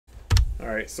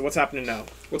Alright, so what's happening now?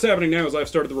 What's happening now is I've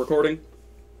started the recording.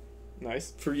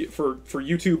 Nice. For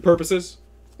YouTube purposes.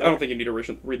 I don't think you need to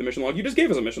read the mission log. You just gave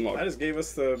us a mission log. I just gave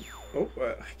us the... Oh,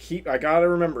 I gotta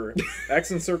remember. X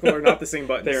and circle are not the same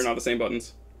buttons. They are not the same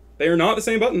buttons. They are not the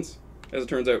same buttons, as it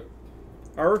turns out.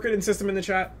 Are Orchid and System in the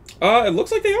chat? It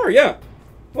looks like they are, yeah.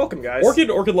 Welcome, guys. Orchid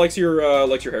likes your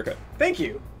haircut. Thank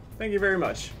you. Thank you very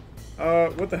much.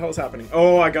 What the hell's happening?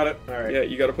 Oh, I got it. Alright. Yeah,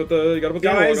 you gotta put the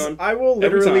guys, analog on. I will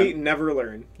literally never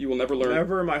learn. You will never learn.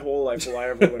 Never in my whole life will I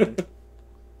ever learn.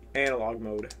 Analog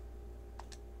mode.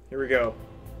 Here we go.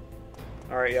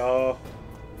 Alright, y'all.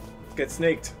 Get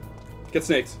snaked. Get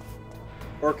snaked.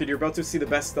 Orchid, you're about to see the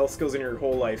best stealth skills in your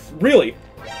whole life. Really?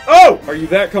 Oh! Are you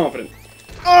that confident?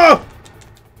 Oh!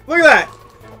 Look at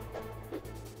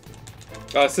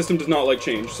that! System does not like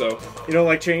change, so... You don't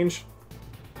like change?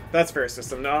 That's fair,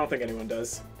 System. No, I don't think anyone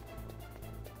does.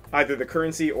 Either the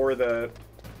currency or the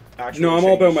actual No, I'm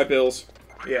all about my bills.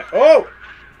 Yeah. Oh!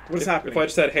 What is happening? If I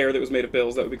just had hair that was made of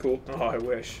bills, that would be cool. Oh, I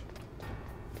wish.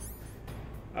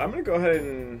 I'm gonna go ahead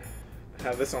and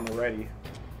have this on the ready.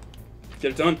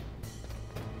 Get it done.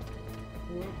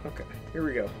 Okay, here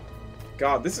we go.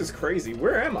 God, this is crazy.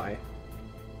 Where am I?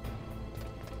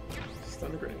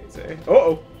 Stun grenades, eh?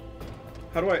 Uh-oh!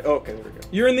 How do I... Oh, okay, there we go.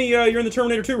 You're in the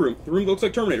Terminator 2 room. The room looks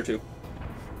like Terminator 2.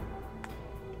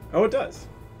 Oh, it does.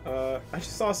 I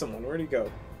just saw someone. Where'd he go?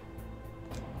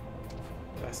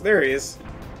 There he is.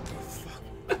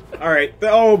 Alright.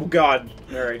 Oh, God.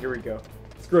 Alright, here we go.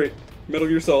 It's great. Metal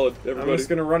Gear Solid, everybody. I'm just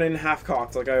gonna run in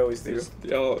half-cocked like I always do.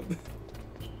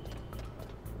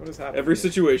 What is happening? Every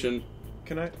situation.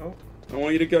 Can I... Oh. I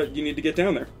want you to go... You need to get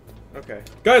down there. Okay.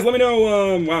 Guys, let me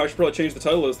know, wow, I should probably change the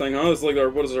title of this thing, huh? This is like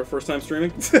what is our first time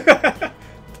streaming? What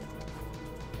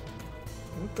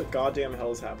the goddamn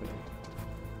hell is happening?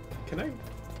 Can I...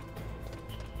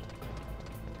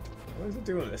 Why is it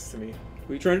doing this to me? What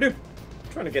are you trying to do?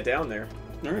 I'm trying to get down there.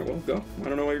 Alright, well, go. I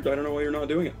don't know why you're not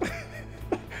doing it.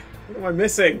 What am I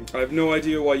missing? I have no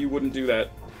idea why you wouldn't do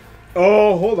that.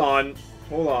 Oh, hold on.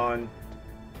 Hold on.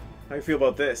 How do you feel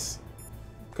about this?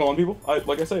 Calling people?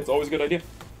 Like I say, it's always a good idea.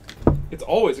 It's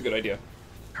always a good idea.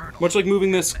 Much like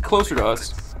moving this closer to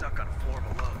us.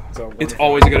 It's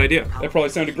always a good idea. That probably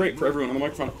sounded great for everyone on the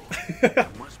microphone.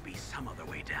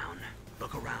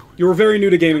 You were very new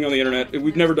to gaming on the internet.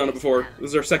 We've never done it before. This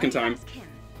is our second time.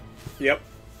 Yep.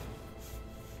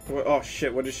 Oh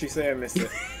shit, what did she say? I missed it.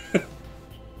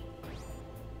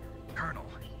 Colonel,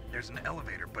 there's an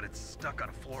elevator, but it's stuck on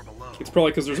a floor below. It's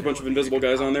probably because there's a bunch of invisible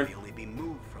guys on there. Only be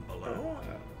moved from below.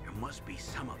 There must be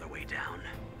some other way down.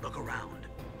 Look around.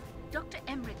 Dr.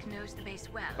 Emmerich knows the base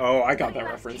well. Oh, I got that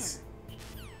reference.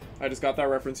 I just got that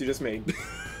reference you just made.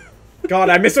 God,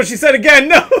 I missed what she said again!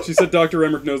 No! She said Dr.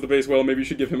 Emmerich knows the base well, maybe you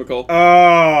should give him a call.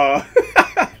 Oh.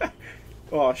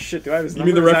 Oh, shit, do I have his number?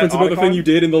 You mean the reference about the thing you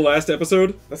did in the last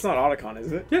episode? That's not Otacon,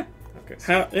 is it? Yeah. Okay.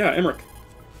 So yeah, Emmerich.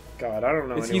 God, I don't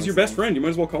know. He's your best friend, you might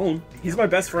as well call him. He's my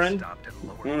best friend? I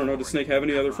don't know, does Snake have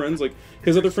any other friends? Like,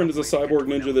 his other friend is a cyborg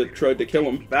ninja that tried to kill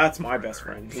him. That's my best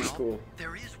friend. He's cool.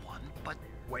 There is one, but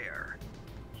where?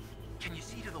 Can you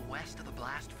see to the west of the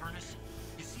blast furnace?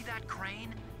 You see that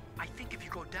crane? I think if you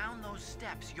go down those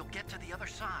steps, you'll get to the other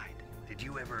side. Did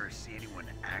you ever see anyone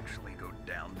actually go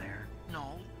down there?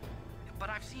 No,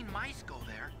 but I've seen mice go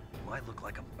there. Well, I look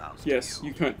like a mouse. Yes,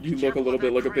 you look a little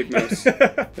bit like a big mouse.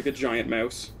 Like a giant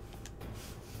mouse.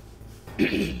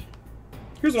 Here's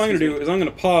what I'm going to do, is I'm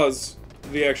going to pause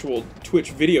the actual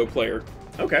Twitch video player.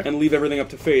 Okay. And leave everything up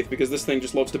to Faith, because this thing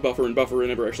just loves to buffer and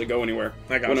never actually go anywhere.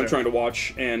 I gotcha. When I'm trying to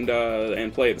watch and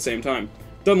play at the same time.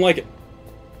 Doesn't like it.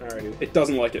 Alrighty. It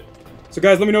doesn't like it. So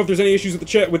guys, let me know if there's any issues with the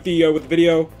chat, with the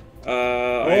video.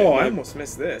 I almost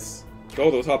missed this. Oh,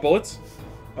 those hot bullets?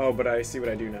 Oh, but I see what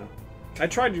I do now. I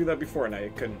tried to do that before and I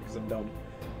couldn't because I'm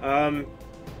dumb.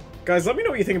 Guys, let me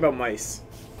know what you think about mice.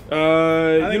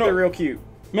 I think they're real cute.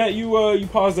 Matt, you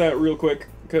pause that real quick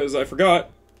because I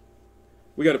forgot.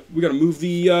 We gotta move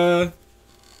the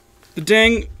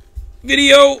dang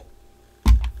video.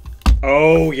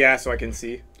 Oh yeah, so I can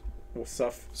see. Well,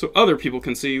 stuff. So other people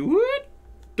can see. What?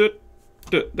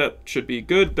 That should be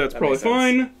good. That's probably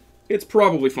fine. It's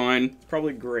probably fine. It's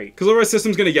probably great. Because otherwise,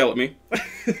 system's gonna yell at me,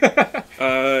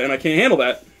 and I can't handle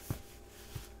that.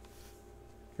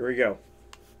 Here we go.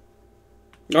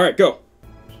 All right, go.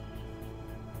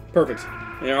 Perfect.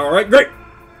 Yeah. All right. Great.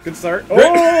 Good start. Great.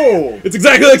 Oh! It's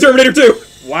exactly like Terminator 2.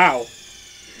 Wow.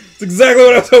 It's exactly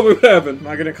what I was hoping would happen. Am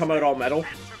I gonna come out all metal?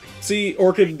 See,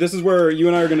 Orchid, this is where you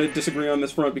and I are gonna disagree on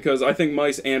this front because I think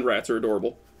mice and rats are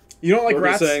adorable. You don't like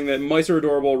Orchid's rats? saying that mice are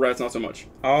adorable, rats not so much.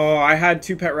 Oh, I had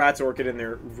 2 pet rats, Orchid, in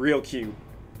there. Real cute.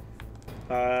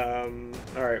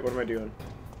 Alright, what am I doing?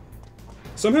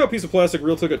 Somehow a piece of plastic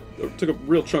took a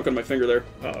real chunk on my finger there.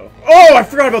 Uh-oh. Oh, I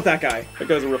forgot about that guy! That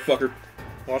guy's a real fucker.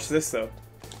 Watch this, though.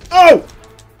 Oh!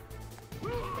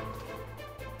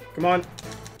 Come on.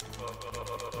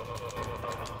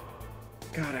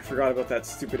 God, I forgot about that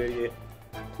stupid idiot.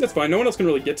 That's fine. No one else can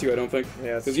really get to you, I don't think.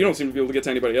 Yeah, because you don't seem to be able to get to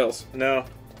anybody else. No.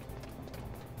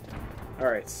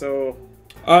 Alright, so...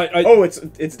 Oh,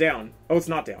 it's down. Oh, it's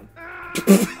not down.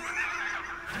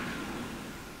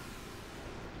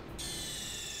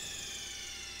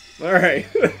 Alright,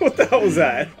 what the hell was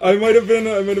that? I might have been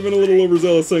a little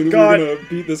overzealous saying that we were gonna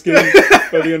beat this game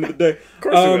by the end of the day. Of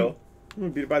course we will. I'm gonna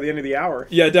beat it by the end of the hour.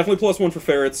 Yeah, definitely +1 for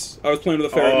ferrets. I was playing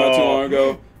with a ferret not too long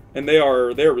ago, and they are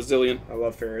resilient. I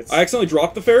love ferrets. I accidentally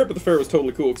dropped the ferret, but the ferret was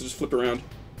totally cool because it just flipped around.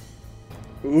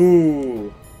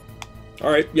 Ooh.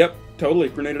 Alright, yep, totally.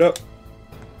 Grenade it up.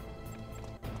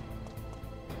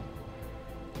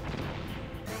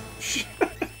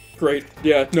 Great.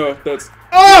 Yeah, no, that's...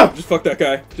 Ah! Just fuck that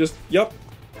guy. Just, yep.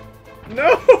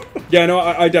 No! Yeah, no,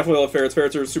 I definitely love ferrets.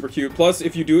 Ferrets are super cute. Plus,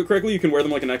 if you do it correctly, you can wear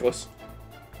them like a necklace.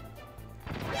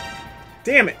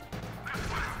 Damn it!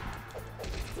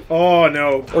 Oh,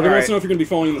 no. Organ wants to know if you're going to be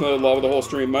following the lava the whole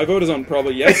stream. My vote is on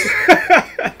probably yes.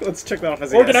 Let's check that off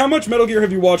as a Organ, yes. how much Metal Gear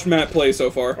have you watched Matt play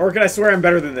so far? Organ, I swear I'm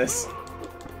better than this.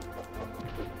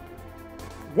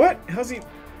 What? How's he...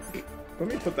 Let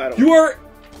me put that on. You are...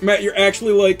 Matt, you're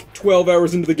actually like 12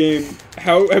 hours into the game.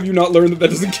 How have you not learned that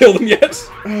doesn't kill them yet?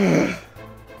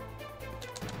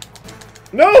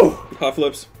 No! Hot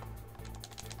flips.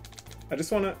 I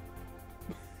just wanna...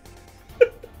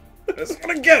 I just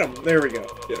wanna get him! There we go.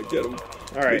 Yeah, get him.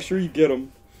 Alright. Make sure you get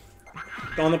him.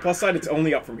 On the plus side, it's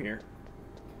only up from here.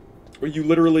 Or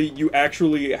you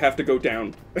actually have to go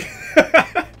down.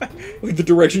 Like, the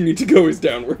direction you need to go is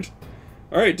downward.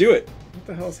 Alright, do it. What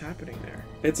the hell is happening there?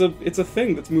 It's a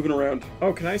thing that's moving around.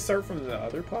 Oh, can I start from the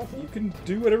other platform? You can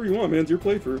do whatever you want, man. It's your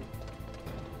playthrough.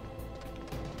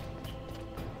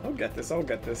 I'll get this, I'll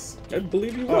get this. I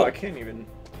believe you will. Oh, I can't even.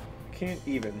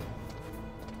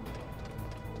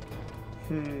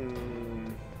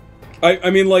 I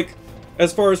mean, like,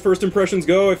 as far as first impressions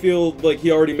go, I feel like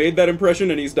he already made that impression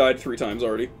and he's died 3 times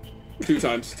already. 2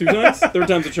 times. 2 times? Third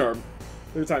time's a charm.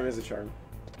 Third time is a charm.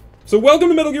 So welcome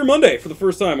to Metal Gear Monday for the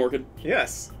first time, Orchid.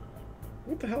 Yes.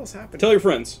 What the hell is happening? Tell your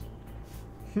friends.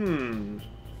 Now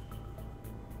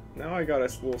I got a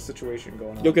little situation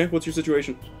going on. Okay, what's your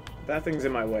situation? That thing's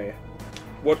in my way.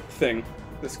 What thing?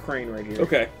 This crane right here.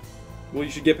 Okay. Well, you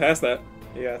should get past that.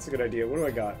 Yeah, that's a good idea. What do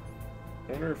I got?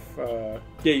 I wonder if,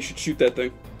 Yeah, you should shoot that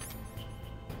thing.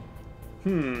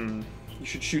 You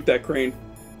should shoot that crane.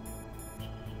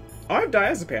 I have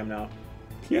diazepam now.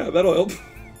 Yeah, that'll help.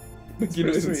 Make you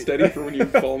nice and steady for when you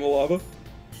fall in the lava.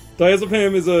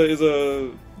 Diazepam is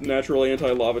a natural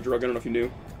anti-lava drug. I don't know if you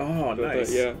knew. Oh, but,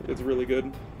 nice. Yeah, it's really good.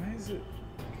 Why is it...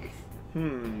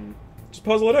 Just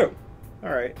puzzle it out.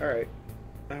 Alright.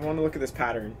 I want to look at this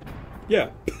pattern. Yeah.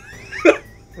 What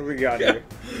do we got here?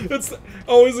 It's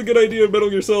always a good idea in Metal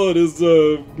Gear Solid is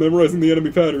memorizing the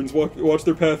enemy patterns. Watch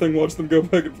their pathing, watch them go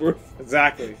back and forth.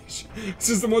 Exactly. It's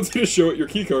just them wants you to show it your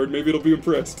keycard. Maybe it'll be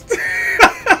impressed.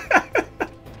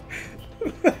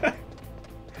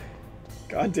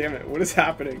 God damn it, what is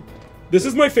happening? This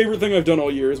is my favorite thing I've done all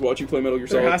year is watch you play Metal Gear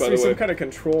Solid, by the way. There has to be some kind of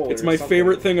control. It's my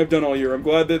favorite thing I've done all year. I'm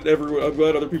glad that I'm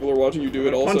glad other people are watching you do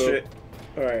it also. Punch it.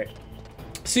 Alright.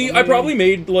 See, I probably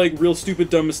made, like, real stupid,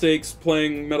 dumb mistakes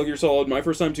playing Metal Gear Solid my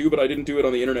first time too, but I didn't do it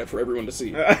on the internet for everyone to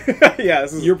see. Yeah,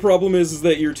 this is... Your problem is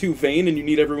that you're too vain and you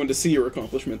need everyone to see your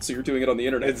accomplishments, so you're doing it on the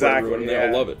internet for everyone, and they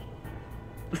all love it.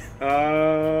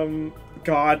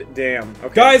 God damn.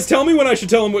 Okay. Guys, tell me when I should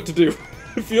tell him what to do.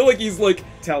 I feel like he's, like...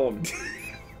 Tell him.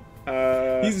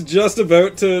 He's just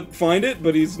about to find it,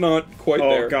 but he's not quite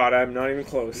there. Oh god, I'm not even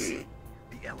close. The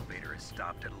elevator is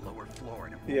stopped at a lower floor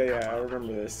and Yeah, I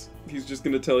remember this. He's just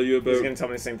gonna tell you about... He's gonna tell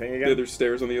me the same thing again? The other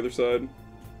stairs on the other side.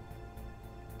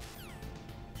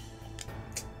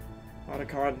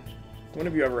 Otacon, when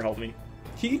have you ever helped me?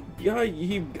 He gave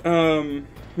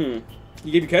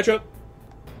you ketchup?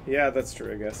 Yeah, that's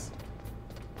true, I guess.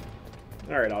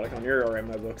 Alright, Otacon, you're alright in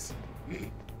my books.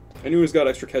 I knew he's got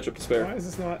extra ketchup to spare. Why is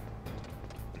this not...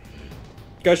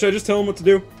 Guys, should I just tell him what to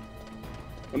do?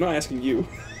 I'm not asking you.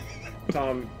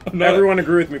 Tom, everyone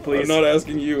agree with me, please. I'm not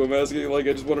asking you. I'm asking, like,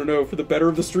 I just want to know, for the better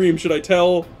of the stream, should I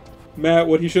tell Matt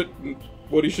what he should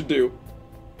do?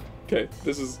 Okay,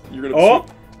 this is... You're gonna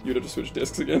you'd have to switch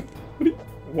discs again.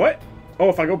 What? Oh,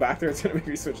 if I go back there, it's gonna make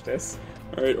me switch discs.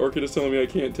 Alright, Orchid is telling me I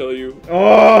can't tell you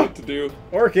what to do.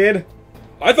 Orchid!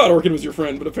 I thought Orchid was your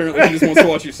friend, but apparently she just wants to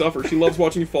watch you suffer. She loves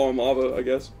watching you fall in lava, I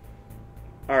guess.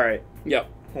 Alright. Yep.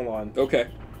 Hold on. Okay.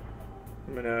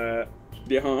 I'm gonna...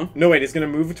 Yeah, huh? No, wait, it's gonna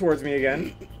move towards me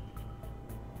again.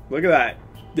 Look at that.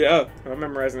 Yeah. I'm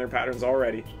memorizing their patterns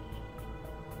already.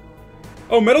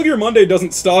 Oh, Metal Gear Monday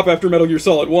doesn't stop after Metal Gear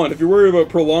Solid 1. If you're worried about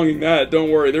prolonging that,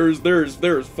 don't worry.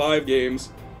 There's 5 games.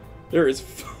 There is...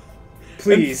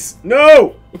 Please.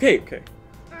 No! Okay. Okay.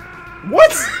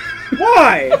 What?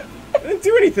 Why? I didn't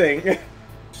do anything.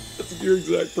 That's your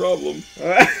exact problem.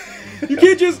 You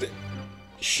can't just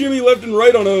shimmy left and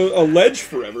right on a ledge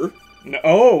forever. No,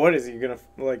 oh, what is he gonna,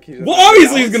 like, he well,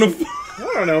 obviously he's gonna...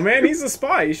 I don't know, man. He's a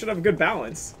spy. He should have good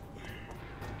balance.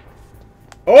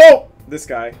 Oh! This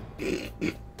guy.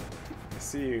 I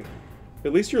see you.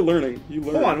 At least you're learning. You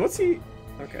learn. Hold on, what's he...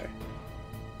 Okay.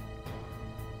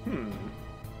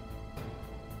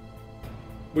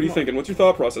 What are you thinking? What's your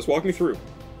thought process? Walk me through.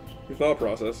 Your thought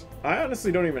process. I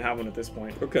honestly don't even have one at this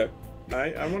point. Okay.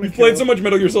 I want to You've played so much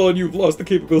Metal Gear Solid, you've lost the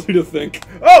capability to think.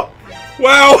 Oh!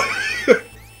 Wow!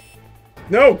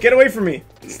 No, get away from me.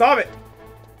 Stop it.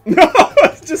 No,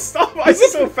 just stop. I'm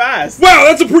so fast. Wow,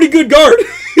 that's a pretty good guard.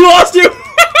 He lost you.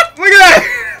 Look at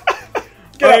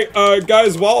that. Alright,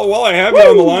 guys, while I have you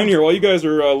on the line here, while you guys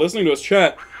are listening to us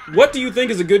chat, what do you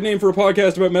think is a good name for a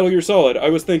podcast about Metal Gear Solid? I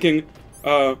was thinking,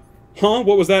 huh?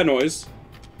 What was that noise?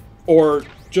 Or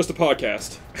just a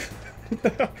podcast?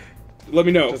 Let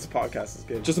me know. Just a podcast is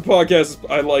good. Just a podcast.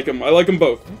 I like them. I like them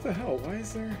both. What the hell? Why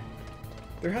is there...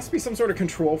 There has to be some sort of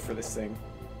control for this thing.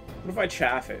 What if I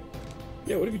chaff it?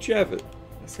 Yeah, what if you chaff it?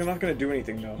 It's not gonna do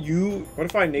anything, though. What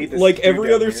if I need this? Like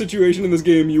every other situation in this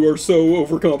game, you are so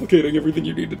overcomplicating everything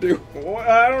you need to do. Well,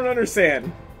 I don't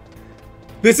understand.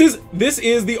 This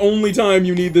is the only time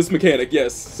you need this mechanic.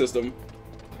 Yes, system.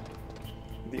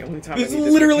 The only time This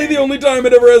is literally the only time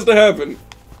it ever has to happen.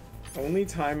 Only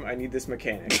time I need this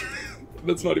mechanic.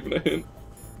 That's not even a hint.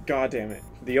 God damn it.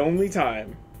 The only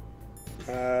time.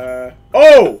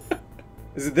 Oh!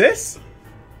 Is it this?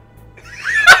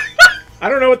 I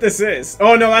don't know what this is.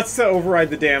 Oh no, that's to override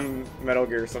the damn Metal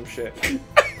Gear or some shit.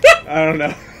 I don't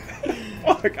know.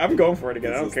 Fuck, I'm going for it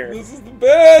again. I don't care. This is the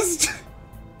best!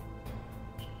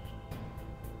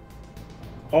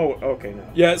 Oh, okay, no.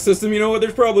 Yeah, system, you know what?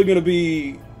 There's probably gonna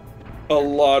be a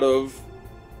lot of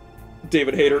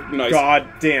David Hayter. Nice. God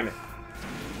damn it.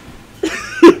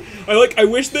 I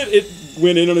wish that it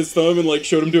went in on his thumb and, like,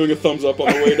 showed him doing a thumbs up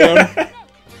on the way down.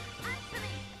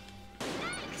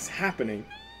 What's happening?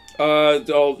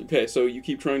 Okay, so you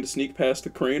keep trying to sneak past the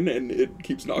crane, and it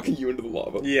keeps knocking you into the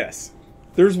lava. Yes.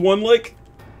 There's one, like,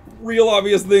 real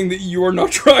obvious thing that you are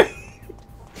not trying.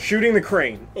 Shooting the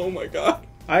crane. Oh my god.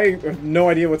 I have no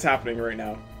idea what's happening right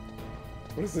now.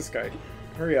 What is this guy?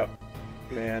 Hurry up.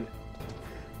 Man.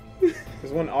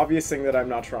 There's one obvious thing that I'm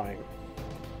not trying.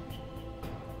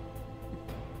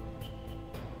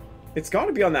 It's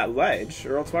gotta be on that ledge,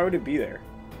 or else why would it be there?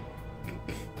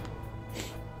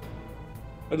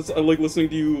 I like listening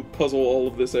to you puzzle all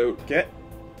of this out. Get.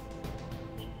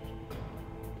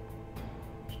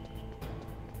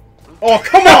 Oh,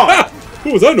 come on!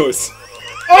 What was that noise?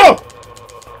 Oh!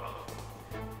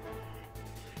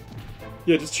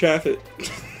 Yeah, just chaff it.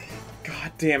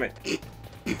 God damn it.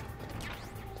 I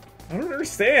don't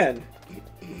understand.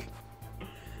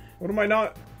 What am I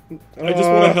not... I just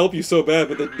want to help you so bad,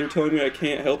 but they're telling me I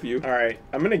can't help you. Alright,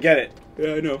 I'm gonna get it.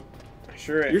 Yeah, I know.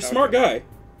 Sure. You're a smart guy.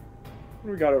 What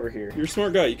do we got over here? You're a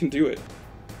smart guy, you can do it.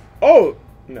 Oh!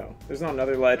 No, there's not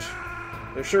another ledge.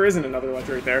 There sure isn't another ledge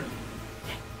right there.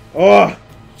 Oh!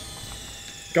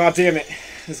 God damn it.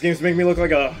 This game's making me look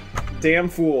like a damn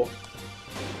fool.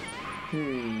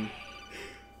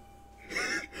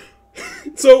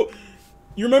 So,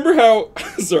 you remember how...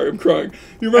 Sorry, I'm crying.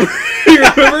 You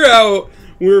remember how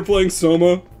we were playing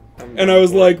Soma? And I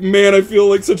was like, man, I feel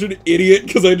like such an idiot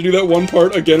because I had to do that one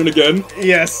part again and again.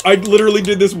 Yes. I literally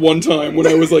did this one time when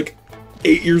I was like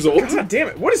 8 years old. God damn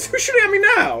it. Who's shooting at me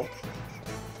now?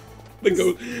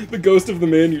 The ghost of the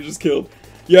man you just killed.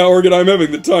 Yeah, Oregon, I'm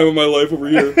having the time of my life over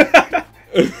here.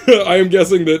 I am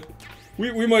guessing that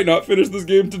we might not finish this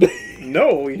game today.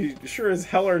 No, you sure as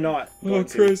hell are not. Oh,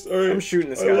 Christ. All right. I'm shooting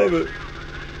this guy. I love it.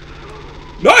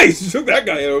 Nice! You took that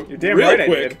guy out. You're damn real right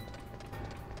quick. I did.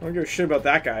 I don't give a shit about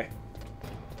that guy.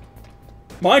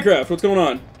 Minecraft, what's going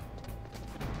on?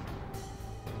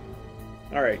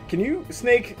 Alright,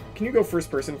 Snake, can you go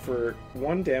first person for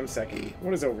one damn second?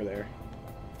 What is over there?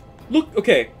 Look,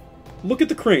 okay. Look at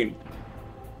the crane.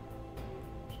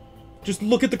 Just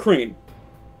look at the crane.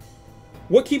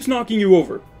 What keeps knocking you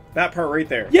over? That part right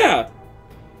there. Yeah!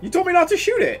 You told me not to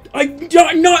shoot it!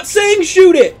 I'm not saying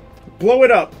shoot it! Blow it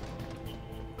up!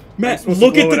 Matt,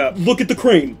 look at the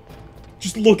crane.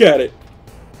 Just look at it.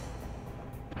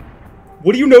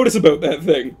 What do you notice about that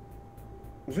thing?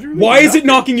 Literally Why is it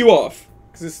knocking you off?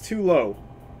 Because it's too low.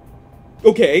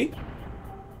 Okay.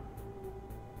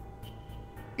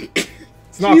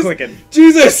 It's not clicking.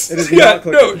 Jesus! It is yeah, not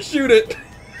clicking. no, shoot it.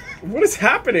 What is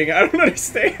happening? I don't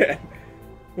understand.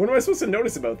 What am I supposed to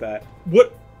notice about that?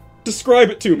 What? Describe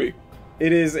it to me.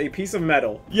 It is a piece of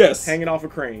metal. Yes. Hanging off a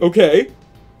crane. Okay.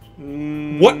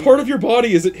 What part of your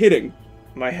body is it hitting?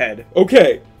 My head.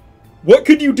 Okay. What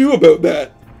could you do about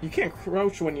that? You can't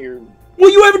crouch when you're... Well,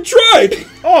 you haven't tried!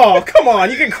 Oh, come on!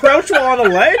 You can crouch while on a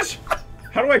ledge?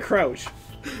 How do I crouch?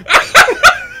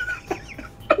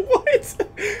 What?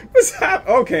 What's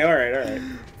happening? Okay, alright.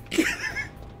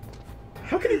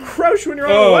 How can you crouch when you're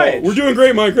on a ledge? We're doing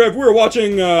great, Minecraft. We're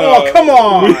watching, oh, come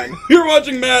on! We're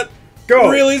watching Matt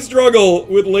really struggle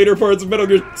with later parts of Metal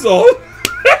Gear Solid.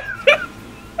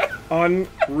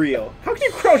 Unreal. How can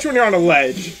you crouch when you're on a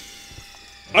ledge?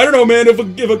 I don't know, man.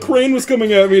 If a crane was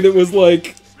coming at me that was,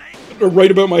 like,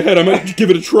 right about my head, I might give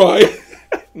it a try.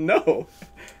 No.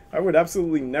 I would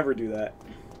absolutely never do that.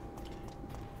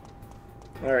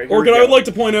 Alright, Orchid, I would like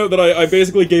to point out that I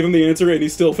basically gave him the answer and he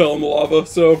still fell in the lava,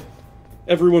 so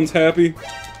everyone's happy.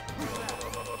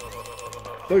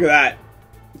 Look at that.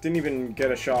 Didn't even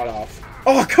get a shot off.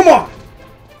 Oh, come on!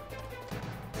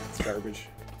 It's garbage.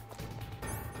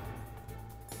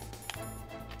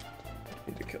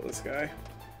 Need to kill this guy.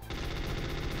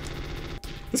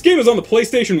 This game is on the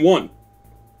PlayStation 1.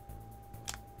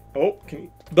 Oh, can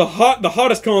you... The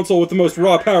hottest console with the most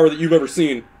raw power that you've ever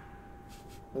seen.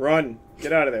 Run.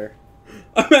 Get out of there.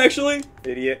 I'm actually...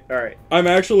 Idiot. Alright. I'm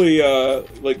actually,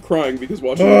 like, crying because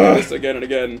watching this again and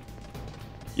again.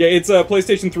 Yeah, it's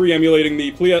PlayStation 3 emulating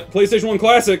the PlayStation 1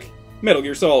 classic, Metal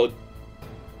Gear Solid.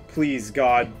 Please,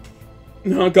 God.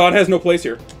 No, God has no place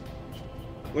here.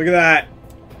 Look at that.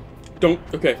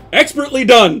 Okay. Expertly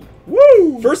done!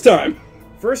 Woo! First time.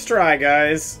 First try,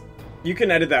 guys. You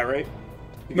can edit that, right?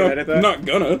 You can edit that? I'm not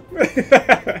gonna.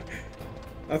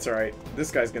 That's alright. This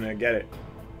guy's gonna get it.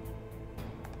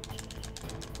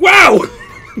 Wow!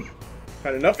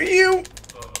 Had enough of you!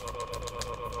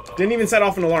 Didn't even set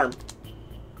off an alarm.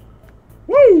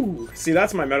 Woo! See,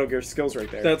 that's my Metal Gear skills right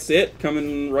there. That's it.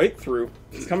 Coming right through.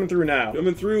 It's coming through now.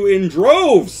 Coming through in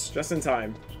droves! Just in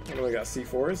time. What do we got?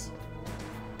 C4s?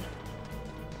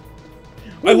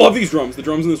 I love these drums. The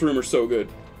drums in this room are so good.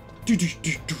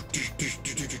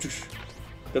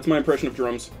 That's my impression of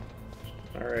drums.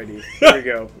 Alrighty. Here we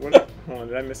go. What? Hold on,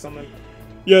 did I miss something?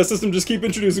 Yeah, system, just keep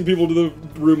introducing people to the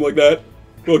room like that.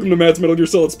 Welcome to Matt's Metal Gear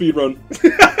Solid speedrun.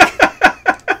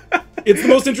 It's the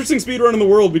most interesting speedrun in the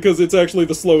world because it's actually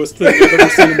the slowest thing I've ever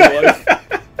seen in my life.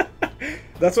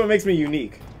 That's what makes me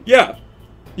unique. Yeah.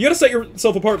 You gotta set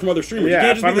yourself apart from other streamers. Yeah, you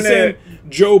can't just be the same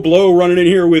Joe Blow running in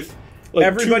here with... Like,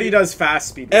 everybody does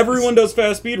fast speedruns. Everyone does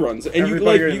fast speedruns.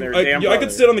 And I could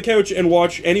sit on the couch and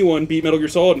watch anyone beat Metal Gear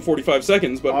Solid in 45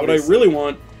 seconds, but what I really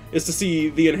want is to see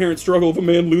the inherent struggle of a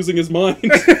man losing his mind.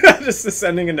 Just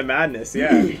descending into madness,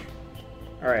 yeah.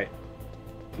 Alright.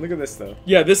 Look at this, though.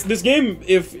 Yeah, this game,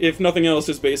 if nothing else,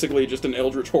 is basically just an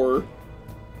eldritch horror.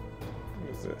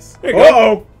 What is this? There you go.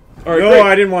 Uh-oh! All right, no, great.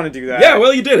 I didn't want to do that. Yeah,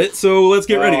 well, you did it, so let's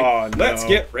get ready. Oh, no. Let's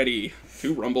get ready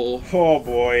to rumble. Oh,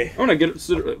 boy. I'm gonna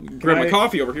grab my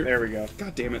coffee over here. There we go.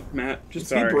 God damn it, Matt. Just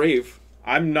Sorry. be brave.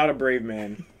 I'm not a brave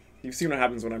man. You've seen what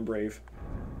happens when I'm brave.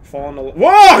 Fall in the...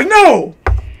 Whoa! No!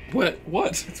 What?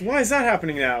 What? Why is that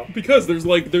happening now? Because there's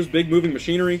big moving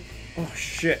machinery. Oh,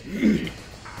 shit.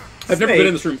 I've never been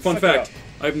in this room. Fun Suck fact.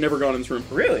 up. I've never gone in this room.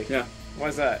 Really? Yeah. Why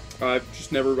is that? I've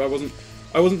just never... I wasn't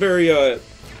very,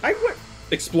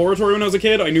 exploratory when I was a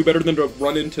kid. I knew better than to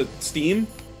run into Steam.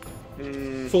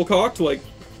 Full cocked, like...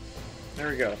 There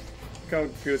we go. Look how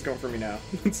good it's going for me now.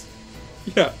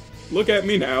 Yeah. Look at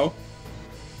me now.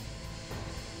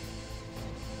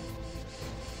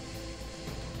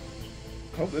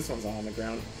 Hope this one's on the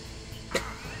ground.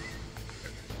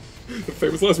 The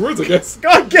famous last words, I guess.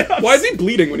 God, get up! Why is he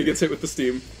bleeding when he gets hit with the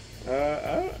steam?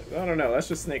 I don't know. That's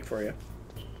just Snake for you.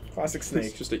 Classic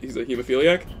Snake. He's a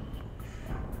hemophiliac?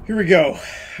 Here we go.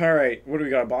 Alright, what do we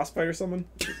got? A boss fight or something?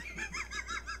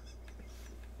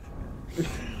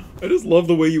 I just love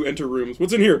the way you enter rooms.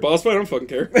 What's in here? Boss fight? I don't fucking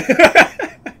care.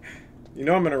 You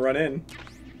know I'm gonna run in.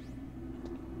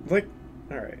 Like,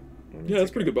 alright. Yeah, that's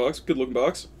a pretty good box. Good looking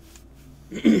box.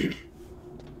 I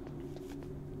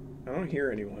don't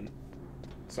hear anyone.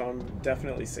 So I'm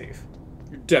definitely safe.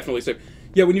 You're definitely safe.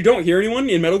 Yeah, when you don't hear anyone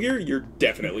in Metal Gear, you're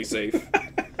definitely safe.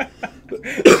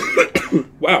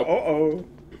 Wow. Uh-oh.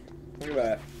 Look at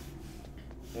that.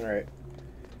 Alright.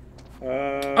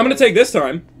 I'm gonna take this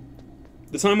time,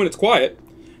 the time when it's quiet,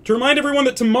 to remind everyone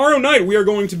that tomorrow night we are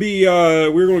going to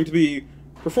be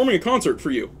performing a concert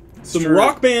for you. Some true.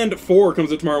 Rock Band 4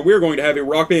 comes out tomorrow. We are going to have a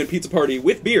Rock Band pizza party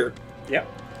with beer Yep.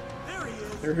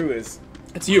 There who is?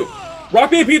 It's you.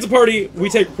 Rock Band Pizza Party, we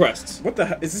take requests. What the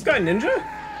hell? Is this guy ninja?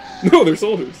 No, they're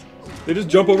soldiers. They just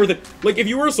jump over the... Like, if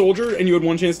you were a soldier and you had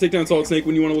one chance to take down Solid Snake,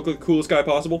 wouldn't you want to look like the coolest guy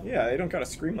possible? Yeah, they don't gotta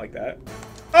scream like that.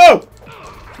 Oh!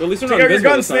 But at least they're Take not out your invisible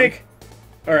gun, this time. Snake!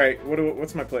 Alright,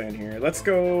 what's my plan here? Let's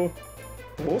go...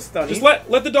 We'll stun Just him.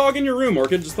 let the dog in your room,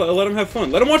 Orchid. Just let him have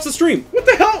fun. Let him watch the stream. What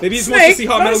the hell? Maybe he just Snake, wants to see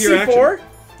hot not Metal Gear C4? action.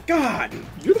 God!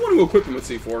 You're the one who equipped him with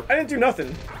C4. I didn't do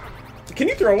nothing. Can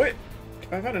you throw it?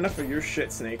 I've had enough of your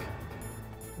shit, Snake.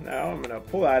 Now I'm gonna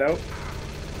pull that out.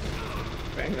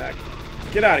 Bang that.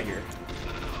 Get out of here.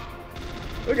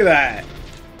 Look at that.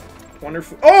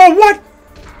 Wonderful. Oh, what?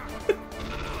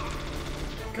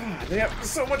 God, they have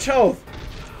so much health.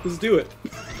 Let's do it.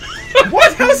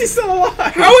 What? How is he still alive?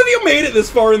 How have you made it this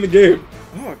far in the game?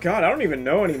 Oh, God, I don't even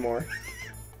know anymore.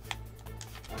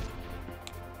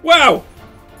 Wow!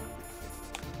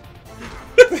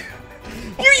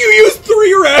 you used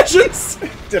 3 rations?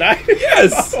 Did I?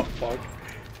 Yes! Oh, fuck.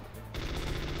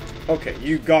 Okay,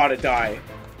 you gotta die.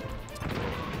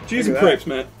 Cheese Look and at crepes, that.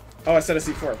 man. Oh, I said a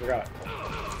C4, I forgot.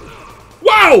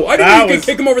 Wow! I didn't That think you was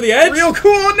could kick him over the edge! Real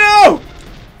cool, no!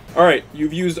 Alright,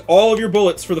 you've used all of your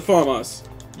bullets for the FAMAS.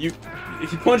 He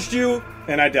punched you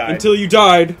And I died. until you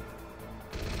died.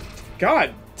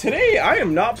 God, today I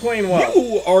am not playing well.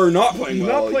 You are not playing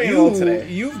well. Not playing well today.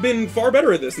 You've been far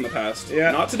better at this in the past.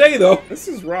 Yeah. Not today, though. This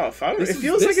is rough. It This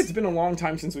feels is- like it's been a long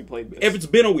time since we played this. If it's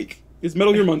been a week. It's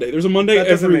Metal Gear Monday. There's a Monday That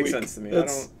doesn't every make week. sense to me. I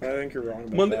think you're wrong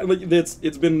about Monday, that. like,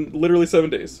 it's been literally 7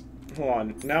 days. Hold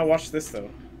on. Now watch this, though.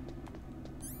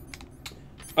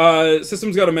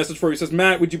 System's got a message for you. It says,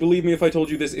 Matt, would you believe me if I told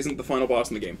you this isn't the final boss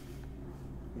in the game?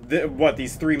 What,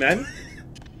 these 3 men?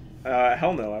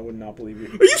 Hell no, I would not believe you.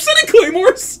 Are you sending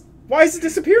claymores? Why is it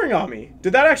disappearing on me?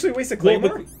 Did that actually waste a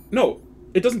claymore? Well, no,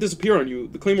 it doesn't disappear on you.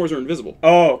 The claymores are invisible.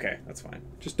 Oh, okay. That's fine.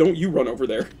 Just don't you run over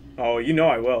there. Oh, you know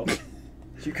I will.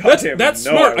 You goddamn That's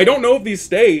know smart. will. I don't know if these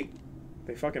stay.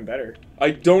 They fucking better.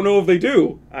 I don't know if they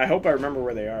do. I hope I remember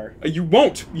where they are. You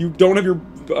won't. You don't have your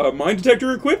mine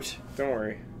detector equipped. Don't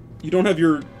worry. You don't have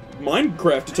your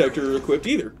Minecraft detector equipped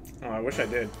either. Oh, I wish I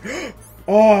did.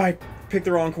 Oh, I picked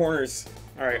the wrong corners.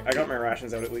 Alright, I got my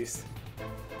rations out at least.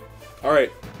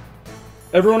 Alright.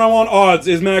 Everyone I want odds.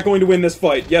 Is Matt going to win this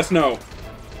fight? Yes, no.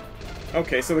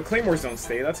 Okay, so the claymores don't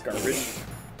stay. That's garbage.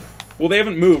 Well, they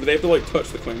haven't moved. They have to, like, touch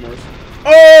the claymores.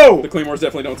 Oh! The claymores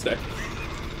definitely don't stay.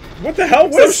 What the hell?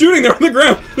 What Stop is... shooting! They're on the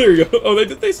ground! There you go. Oh,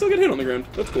 they still get hit on the ground.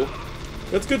 That's cool.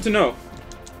 That's good to know.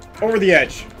 Over the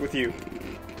edge with you.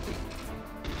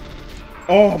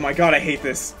 Oh my god, I hate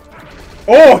this.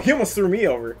 Oh, he almost threw me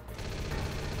over.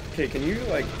 Okay, can you,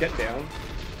 like, get down?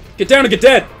 Get down and get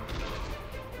dead!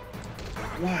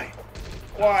 Why?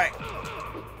 Why?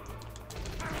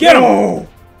 Get him! No!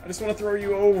 I just want to throw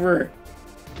you over.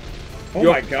 Oh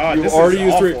my god, you this already is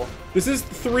used awful. 3. This is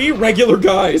 3 regular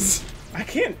guys. I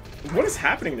can't... What is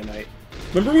happening tonight?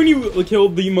 Remember when you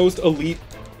killed the most elite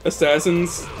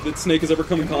assassins that Snake has ever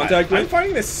come in contact I'm with?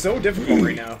 finding this so difficult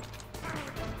right now.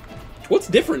 What's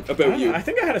different I about don't know, you? I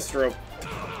think I had a stroke.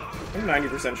 I'm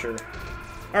 90% sure.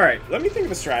 Alright, let me think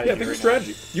of a strategy. Yeah, think of a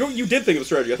strategy. You did think of a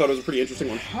strategy. I thought it was a pretty interesting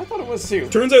one. I thought it was too.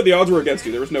 Turns out the odds were against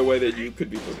you. There was no way that you could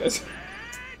beat those guys.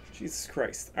 Jesus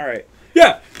Christ. Alright.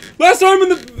 Yeah! Last time in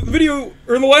the video,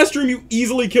 or in the last stream, you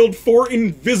easily killed 4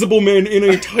 invisible men in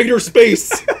a tighter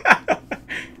space.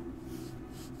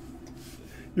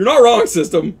 You're not wrong,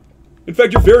 System. In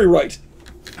fact, you're very right.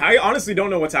 I honestly don't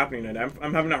know what's happening tonight.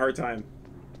 I'm having a hard time.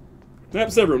 That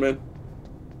happens to everyone, man.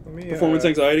 Let me, Performance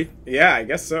anxiety. Yeah, I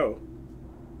guess so.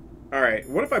 Alright,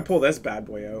 what if I pull this bad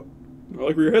boy out? I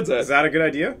like where your head's Is at. that a good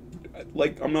idea?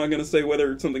 Like, I'm not gonna say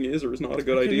whether something is or is not a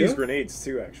good I can idea. use grenades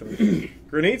too, actually.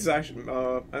 Grenades, actually,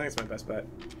 I think it's my best bet.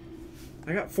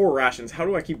 I got 4 rations. How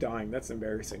do I keep dying? That's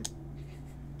embarrassing.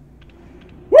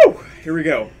 Woo! Here we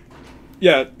go.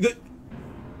 Yeah,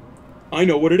 I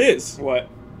know what it is. What?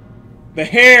 The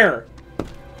hair!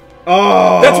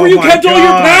 Oh, That's where you my kept all your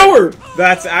God. power!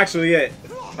 That's actually it.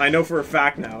 I know for a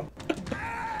fact now.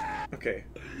 Okay.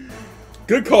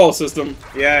 Good call, System.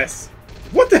 Yes.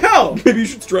 What the hell? Maybe you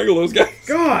should strangle those guys.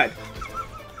 God.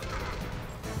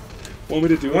 Want me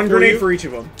to do it One for grenade you? for each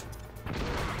of them.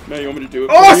 No, you want me to do it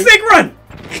Oh, for you? snake run!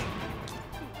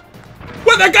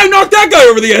 What? That guy knocked that guy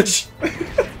over the edge!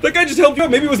 That guy just helped you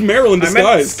out. Maybe it was Meryl in I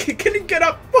disguise. meant, can you get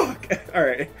up? Fuck!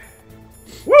 Alright.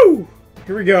 Woo!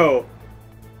 Here we go.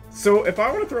 So, if I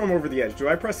want to throw him over the edge, do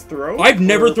I press throw? I've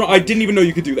never or- thrown... I didn't even know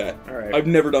you could do that. Alright. I've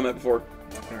never done that before.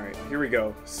 Alright, here we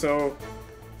go. So,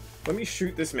 let me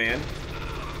shoot this man.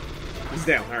 He's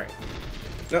down, alright.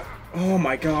 No. Oh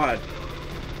my god.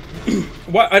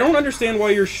 Why? I don't understand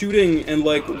why you're shooting and,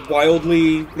 like,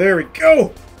 wildly... There we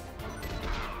go!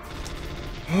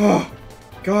 Oh,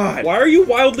 God. Why are you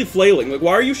wildly flailing? Like,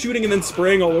 why are you shooting and then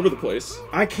spraying all over the place?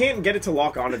 I can't get it to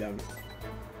lock onto them.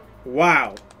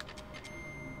 Wow.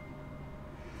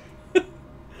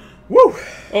 Woo!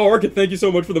 Oh, Orchid, thank you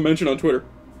so much for the mention on Twitter.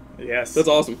 Yes. That's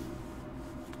awesome.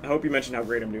 I hope you mentioned how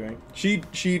great I'm doing. She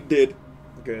did.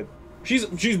 Good. She's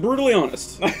brutally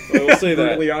honest. I will say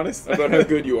that. Brutally honest? About how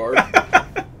good you are.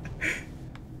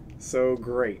 So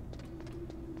great.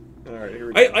 Alright, here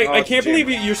we go. I can't believe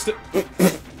you're still...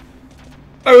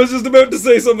 I was just about to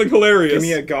say something hilarious. Give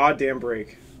me a goddamn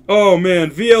break. Oh, man.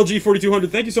 VLG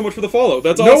 4200, thank you so much for the follow.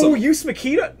 That's awesome. No, use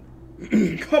Makita!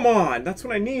 Come on, that's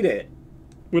when I need it.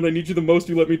 When I need you the most,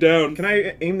 you let me down. Can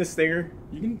I aim the stinger?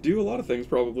 You can do a lot of things,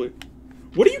 probably.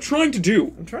 What are you trying to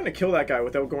do? I'm trying to kill that guy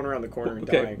without going around the corner and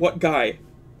Okay, dying. what guy?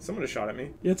 Someone just shot at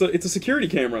me. Yeah, it's a security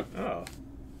camera. Oh.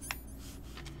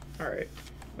 Alright.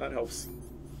 That helps.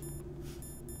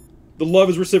 The love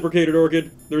is reciprocated,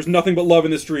 Orchid. There's nothing but love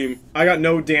in this stream. I got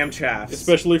no damn chaffs.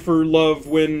 Especially for love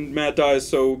when Matt dies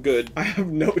so good. I have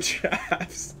no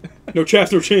chaffs. No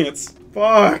chaffs, no chance.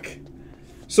 Fuck!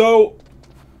 So...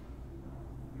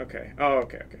 Okay. Oh,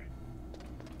 okay, okay.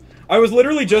 I was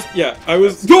literally just... Yeah, I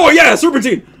was... Oh, yeah!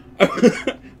 Serpentine!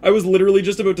 I was literally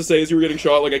just about to say as you were getting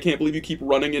shot, like, I can't believe you keep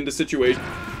running into situations...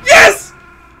 Yes!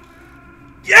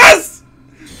 Yes!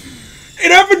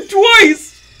 It happened twice!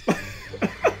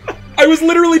 I was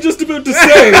literally just about to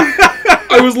say...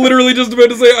 I was literally just about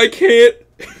to say, I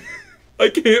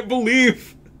can't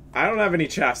believe... I don't have any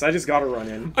chaffs, I just gotta run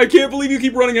in. I can't believe you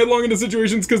keep running headlong into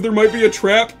situations because there might be a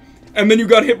trap, and then you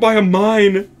got hit by a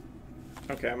mine.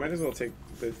 Okay, I might as well take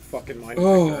the fucking mine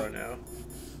detector out now.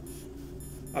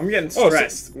 I'm getting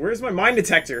stressed. Where's my mine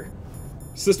detector?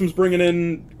 System's bringing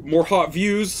in more hot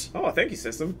views. Oh, thank you,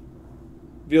 system.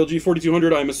 VLG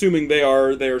 4200, I'm assuming they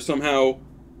are somehow...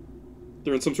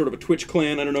 They're in some sort of a Twitch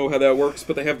clan, I don't know how that works,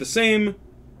 but they have the same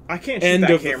I can't shoot end that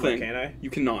of the camera, thing. can I?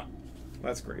 You cannot.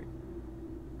 That's great.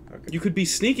 Okay. You could be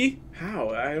sneaky. How?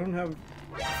 I don't have...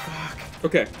 Fuck.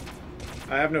 Okay.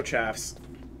 I have no chaffs.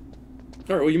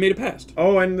 Alright, well you made it past.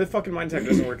 Oh, and the fucking mine detector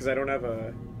doesn't work because I don't have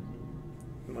a...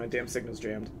 My damn signal's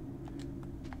jammed.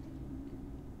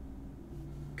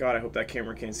 God, I hope that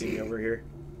camera can't see me over here.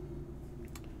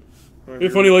 It'd be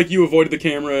funny, like, you avoided the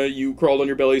camera, you crawled on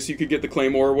your belly so you could get the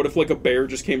claymore. What if, like, a bear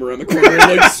just came around the corner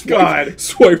and, like,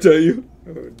 swiped at you?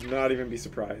 I would not even be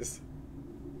surprised.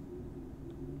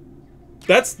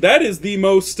 That is the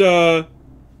most, that's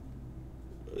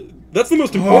the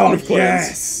most important of clans.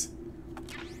 Yes!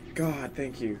 God,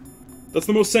 thank you. That's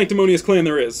the most sanctimonious clan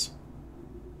there is.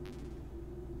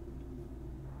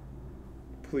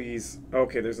 Please.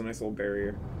 Okay, there's a nice little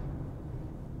barrier.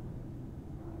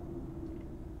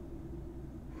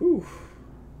 Whew.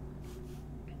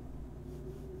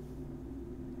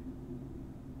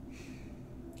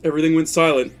 Everything went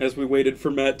silent as we waited for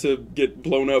Matt to get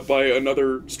blown up by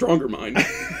another stronger mine.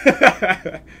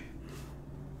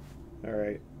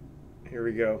 Alright. Here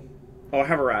we go. Oh, I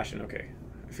have a ration. Okay.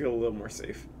 I feel a little more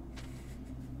safe.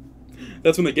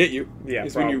 That's when they get you. Yeah,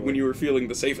 is probably. when you were feeling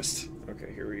the safest.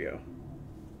 Okay, here we go.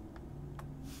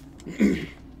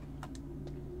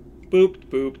 Boop,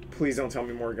 boop. Please don't tell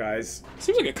me more guys.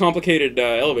 Seems like a complicated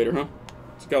elevator, huh?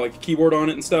 It's got like a keyboard on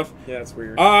it and stuff. Yeah, it's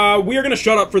weird. We are gonna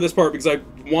shut up for this part because I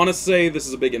want to say this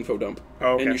is a big info dump.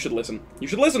 Oh, okay. And you should listen. You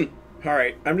should listen.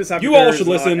 Alright, I'm just happy You all there's should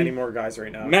not listen. any more guys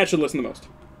right now. Matt should listen the most.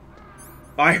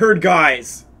 I heard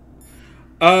guys!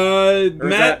 Or is Matt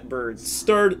that birds?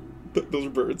 those are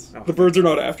birds. Oh. The birds are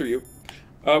not after you.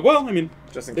 Well, I mean,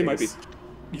 Just in they case. might be.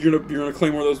 You're gonna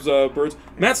claim one of those birds.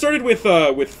 Matt started with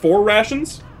 4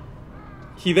 rations.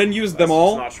 He then used them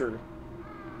all. That's not true.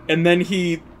 And then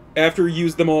he, after he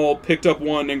used them all, picked up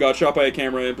one and got shot by a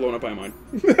camera and blown up by a mine.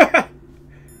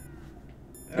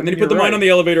 And then he put the mine on the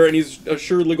elevator, and he's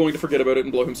assuredly going to forget about it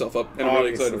and blow himself up. And I'm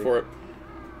really excited for it.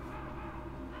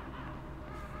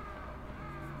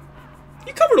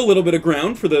 You covered a little bit of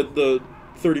ground for the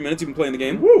 30 minutes you've been playing the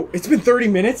game. Woo! It's been 30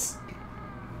 minutes?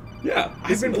 Yeah.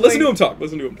 Listen to him talk.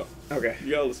 Listen to him talk. Okay.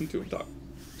 You gotta listen to him talk.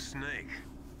 Snake,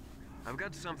 I've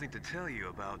got something to tell you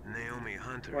about Naomi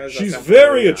Hunter. Why is that She's sound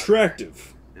very familiar?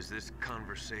 attractive. Is this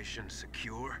conversation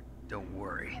secure? Don't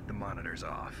worry, the monitor's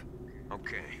off.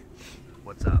 Okay.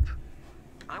 What's up?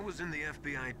 I was in the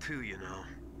FBI too, you know.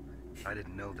 I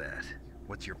didn't know that.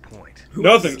 What's your point?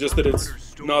 Nothing, just that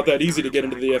it's not that easy to get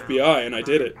into the FBI, and I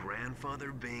did it.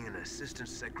 Grandfather being an assistant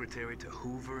secretary to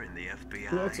Hoover in the FBI.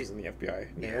 Who else was in the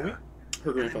FBI? Naomi? Yeah.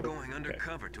 Her And grandfather. going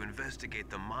undercover to investigate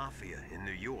the mafia in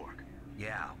New York.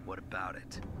 Yeah, what about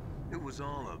it? It was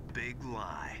all a big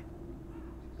lie.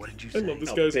 What did you I say? love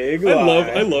this A guy's. big I love.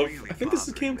 lie. I think this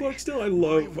is Cam Clark still. I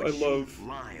love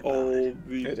all It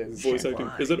the is voice Cam acting.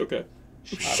 Clark. Is it okay?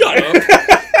 Shut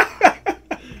up.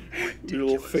 Your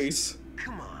little face.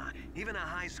 Come on, even a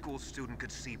high school student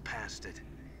could see past it.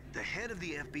 The head of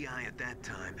the FBI at that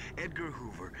time, Edgar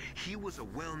Hoover, he was a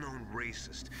well-known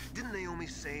racist. Didn't Naomi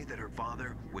say that her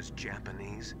father was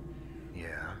Japanese?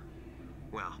 Yeah.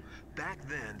 Well, back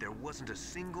then, there wasn't a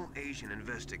single Asian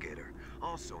investigator.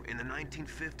 Also, in the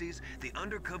 1950s, the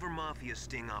undercover mafia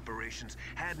sting operations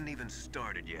hadn't even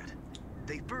started yet.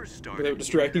 They first started Without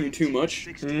distracting you too much,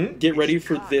 1960 get in ready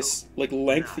for Chicago. this like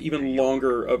length, Now, even New York.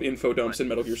 longer of info dumps in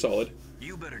Metal Gear Solid.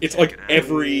 You better It's check like it out.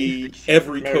 every The chief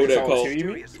every Metal Gear codec Solid call 2, you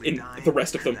mean? in the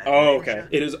rest of them. Oh, okay.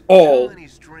 It is all So many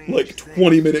strange like things.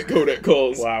 20-minute codec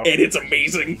calls, Wow. and it's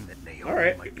amazing. That Naomi All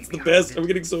right. might be It's the behind best. it. I'm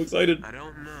getting so excited. I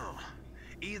don't know.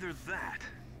 Either that,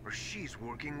 or she's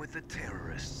working with the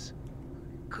terrorists.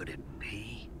 Could it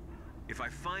be? If I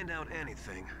find out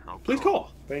anything, I'll Please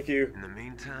call. Thank you. In the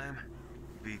meantime,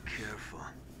 be careful.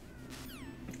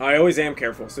 I always am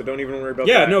careful, so don't even worry about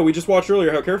Yeah, that. no, we just watched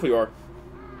earlier how careful you are.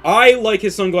 I like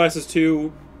his sunglasses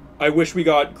too. I wish we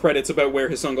got credits about where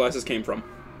his sunglasses came from.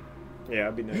 Yeah,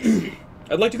 that'd be nice.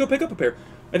 I'd like to go pick up a pair.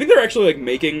 I think they're actually like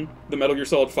making the Metal Gear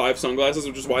Solid 5 sunglasses,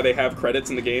 which is why they have credits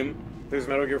in the game. There's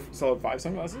Metal Gear Solid 5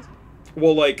 sunglasses?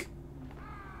 Well, like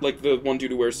the one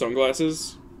dude who wears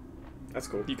sunglasses, That's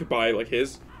cool. you could buy like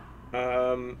his.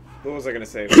 What was I gonna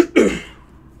say?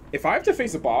 If I have to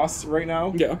face a boss right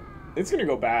now, Yeah. it's gonna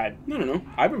go bad. I don't know.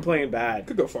 I've been playing bad.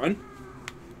 Could go fine.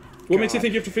 What makes you God.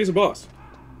 think you have to face a boss?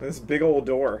 This big old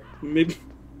door. Maybe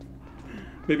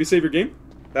save your game?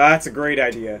 That's a great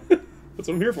idea. That's what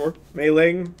I'm here for. Mei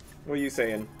Ling, what are you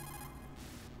saying?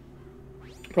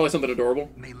 Probably something adorable.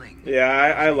 Mei Ling. Yeah,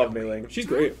 I love Mei Ling. She's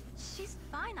great. She's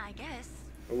fine, I guess.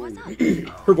 Ooh. What's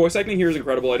up? Her voice acting here is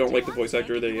incredible. I don't like the voice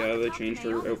actor they changed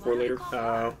her out for later.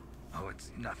 Oh,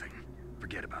 It's nothing.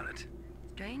 Forget about it.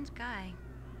 Strange guy.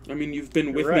 I mean, you've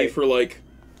been with You're me right. for like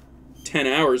 10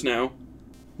 hours now.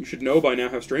 You should know by now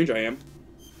how strange I am.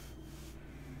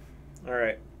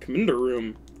 alright. Commander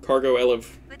room. Cargo Elev.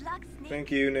 Good luck, Snake.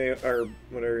 Thank you, or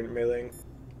whatever, Mei Ling.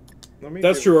 Let me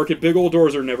That's give- true, Orchid. Big old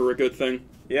doors are never a good thing.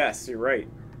 Yes, you're right.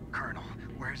 Colonel,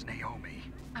 where's Naomi?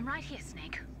 I'm right here,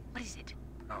 Snake. What is it?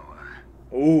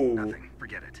 Oh, Ooh. nothing.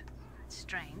 Forget it.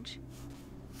 Strange.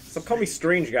 Stop calling me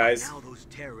strange, guys. Now those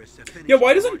terrorists have finished Yeah,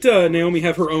 why doesn't Naomi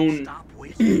have her own Stop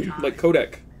wasting time. like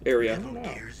codec area? I don't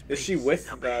know. Is she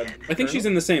with, I think she's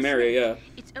in the same area, yeah.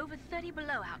 It's over 30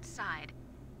 below outside.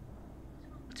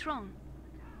 What's wrong?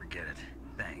 Forget it.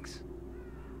 Thanks.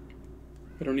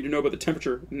 I don't need to know about the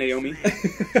temperature, Naomi.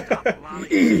 Stop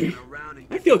lollygagging around and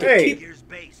I feel like Hey. here's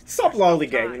base. Stop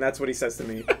lollygagging, that's what he says to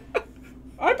me.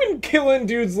 I've been killing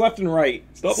dudes left and right.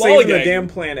 Stop saving the lollygagging. damn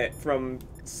planet from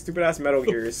stupid ass Metal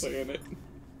Gears. Planet.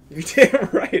 You're damn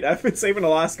right. I've been saving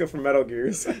Alaska from Metal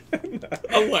Gears.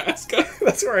 Alaska.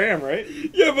 That's where I am, right?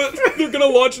 Yeah, but they're gonna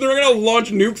launch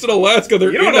nukes in Alaska.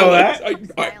 They're You don't in know Alaska.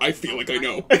 that. I feel like I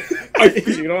know. I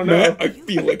feel, You don't know. Matt, I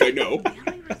feel like I know.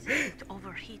 Very resistant to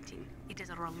overheating. It is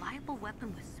a reliable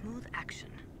weapon with smooth action.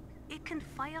 It can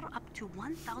fire up to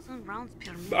 1,000 rounds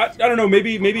per minute. I don't know.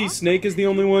 Maybe Snake is the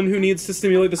only one who needs to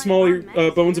stimulate the small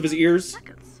bones of his ears,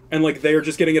 and like they are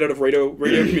just getting it out of radio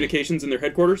communications in their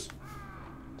headquarters.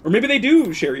 Or maybe they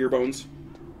do share ear bones.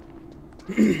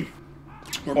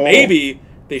 Or maybe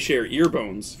they share ear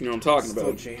bones. You know what I'm talking Still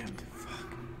about. jammed. Fuck.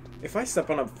 If I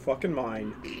step on a fucking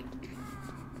mine,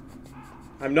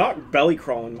 I'm not belly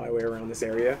crawling my way around this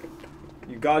area.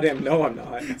 You goddamn know I'm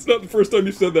not. It's not the first time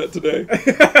you've said that today.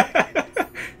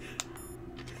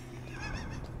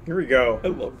 Here we go. I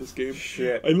love this game.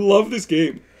 Shit. I love this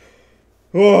game.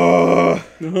 Oh,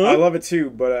 Uh-huh. I love it too,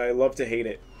 but I love to hate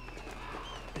it.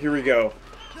 Here we go.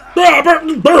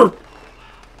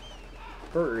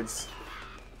 Birds.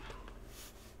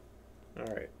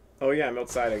 Alright. Oh yeah, I'm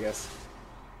outside, I guess.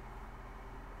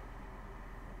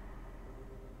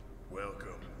 Welcome,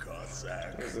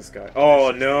 Cossack. Who's this guy?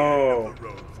 Oh no! The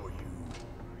road for you.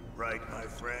 Right, my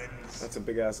friends? That's a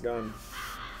big ass gun.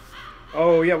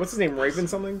 Oh yeah, what's his name? Raven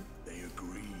something? They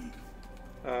agree.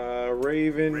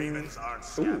 Raven... Ravens aren't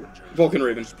scavengers. Vulcan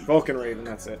Raven. Vulcan Raven,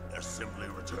 that's it. They're simply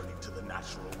returning to the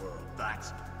natural world, that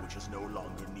which is no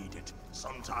longer needed.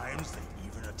 Sometimes they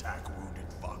even attack wounded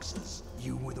foxes.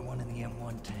 You were the one in the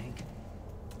M1 tank?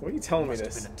 Why are you telling me Must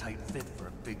have this? been a tight fit for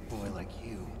a big boy like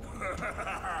you.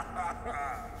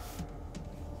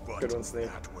 But Good one, Snake.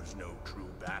 that was no true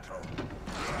battle.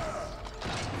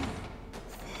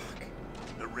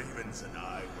 The Ravens and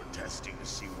I were testing to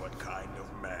see what kind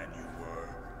of man you were.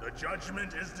 The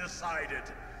judgment is decided.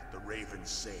 The ravens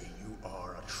say you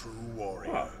are a true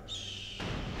warrior. Oh.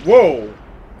 Whoa!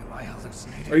 Am I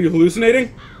hallucinating? Are you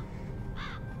hallucinating?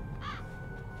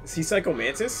 Is he Psycho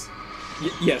Mantis?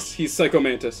 Yes, he's Psycho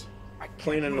Mantis.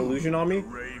 Playing an illusion on me? The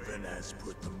raven has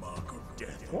put the mark of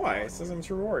death. Why? It says I'm a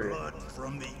true warrior. Blood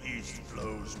from the east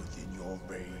flows within your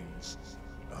veins.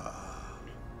 Ah,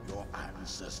 your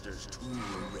ancestors too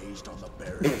were raised on the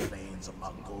barren plains of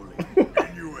Mongolia.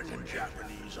 Inuit and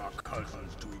Japanese are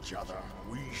cousins to each other.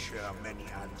 We share many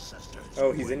ancestors.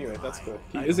 Oh, he's Inuit. That's cool.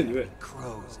 He is Inuit.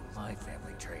 Crows in my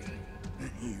family tree.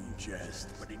 You jest,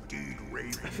 but indeed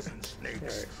ravens and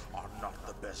snakes are not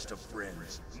the best of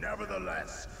friends.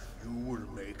 Nevertheless, you will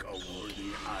make a worthy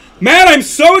adversary. Matt, I'm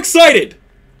so excited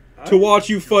to watch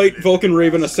you fight Vulcan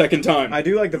Raven a second time. I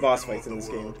do like the boss fights in this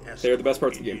game. They're the best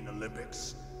parts of the game.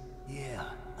 Olympics. Yeah.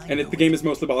 And the game is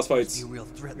mostly boss fights. A real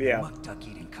threat Yeah. in the muck duck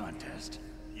eating contest.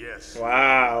 Yes.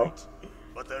 Wow.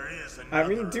 But there is I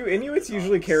mean, do Inuits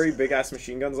usually carry big-ass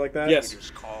machine guns like that? Yes.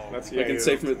 That's I can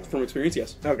say from experience,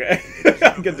 yes. Okay.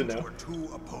 Good to know. Where two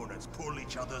opponents pull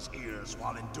each other's ears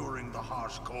while enduring the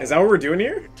harsh cold. Is that what we're doing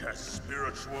here? It tests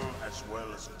spiritual as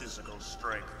well as physical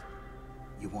strength.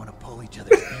 You want to pull each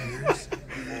other's ears?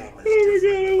 Oh my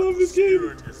god, I love this game.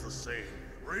 Spirit is the same.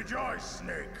 Rejoice,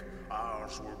 Snake.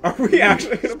 Ours will Are we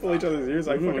actually gonna pull each other's ears?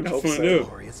 I don't know, fucking I hope just so. wanna do.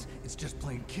 Sorry, it's just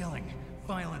plain killing.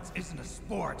 Violence isn't a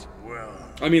sport. Well,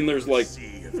 I mean, there's like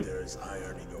see if there's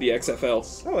iron in your the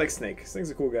XFL. I like Snake. Snake's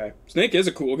a cool guy. Snake is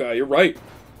a cool guy, you're right.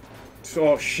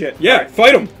 Oh shit. Yeah, Alright,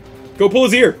 fight him! Go pull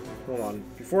his ear! hold on.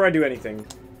 Before I do anything,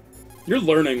 You're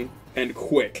learning, and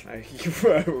quick.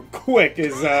 quick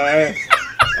is a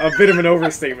bit of an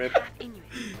overstatement.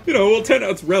 You know, well,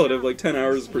 it's relative, like 10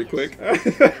 hours is pretty quick.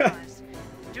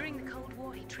 During the Cold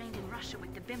War, he trained in Russia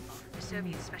with the BIMPO, the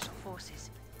Soviet Special Forces.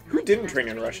 Who didn't train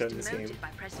in Russia in this game? Demoted by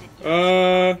President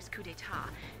Yeltsin's coup d'etat.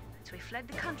 So he fled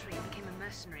the country and became a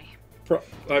mercenary.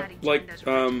 Like,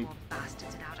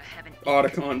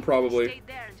 Otacon, probably.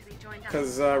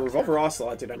 Because Revolver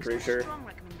Ocelot did, I'm pretty sure.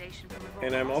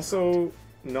 And I'm also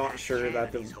not sure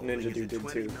that the Ninja Dude did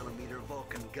too. 20mm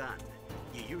Vulcan gun.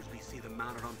 You usually see them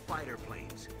mounted on fighter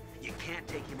planes. You can't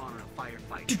take him on in a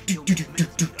firefight. He'll be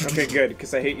mincemeat. Okay, good,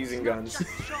 because I hate using guns.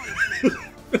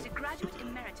 He's a graduate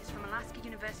emeritus from Alaska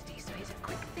University, so he's a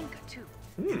quick thinker too.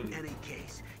 In any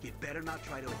case, you'd better not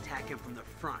try to attack him from the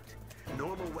front.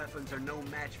 Normal weapons are no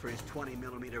match for his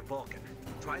 20mm Vulcan.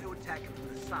 Try to attack him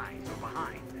from the sides or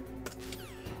behind.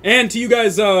 And to you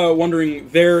guys wondering,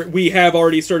 we have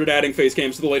already started adding face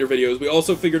cams to the later videos. We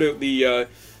also figured out the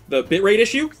bitrate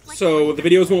issue, so the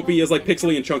videos won't be as like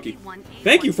pixely and chunky.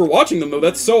 Thank you for watching them, though.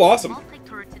 That's so awesome.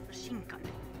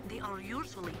 They are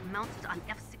usually mounted on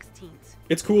F-16s.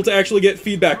 It's cool to actually get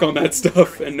feedback on that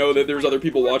stuff and know that there's other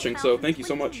people watching. So thank you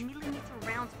so much. You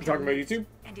talking about YouTube?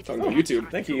 Talking about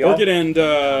YouTube. Thank you, y'all. Orchid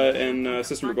and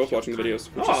System are both watching the videos.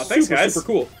 Which Oh, is thanks, super, guys. super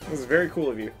cool. This is very cool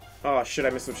of you. Oh shit,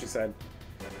 I missed what she said.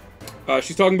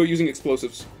 She's talking about using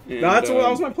explosives. And, No, that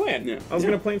was my plan. Yeah. I was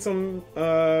gonna play some,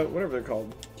 whatever they're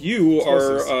called. You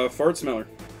Explosives. are a fart smeller.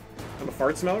 I'm a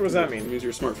fart smeller? What does that It mean? means you're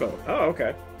a smart fellow. Oh,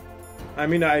 okay. I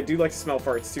mean, I do like to smell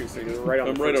farts too, so you're right on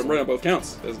I'm the right first on one. both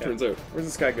counts, as it turns out. Where's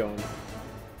this guy going?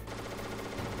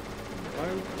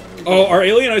 Oh, our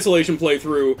Alien Isolation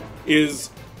playthrough is...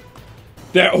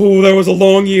 that was a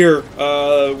long year.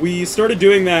 We started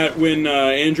doing that when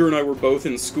Andrew and I were both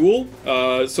in school,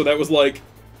 so that was like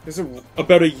There's a...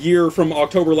 about a year from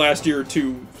October last year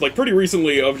to like pretty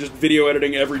recently of just video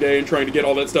editing every day and trying to get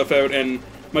all that stuff out, and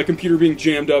my computer being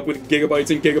jammed up with gigabytes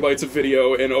and gigabytes of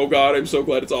video, and oh god, I'm so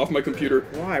glad it's off my computer.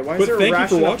 Why? Why is But there a thank you for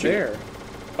ration up watching. there?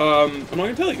 I'm not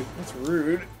gonna tell you. That's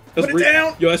rude. That's Put it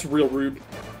down! Yo, that's real rude.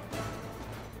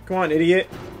 Come on, idiot.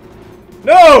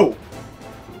 No!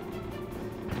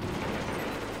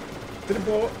 Did it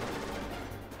blow up?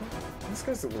 This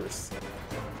guy's the worst.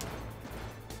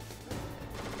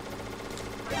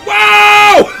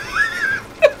 Wow!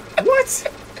 What?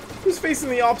 Who's facing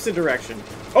the opposite direction?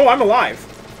 Oh, I'm alive.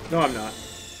 No, I'm not.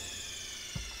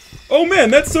 Oh man,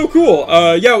 that's so cool.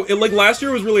 Yeah, like last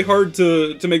year was really hard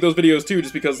to make those videos too,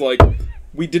 just because like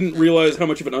we didn't realize how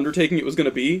much of an undertaking it was going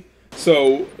to be.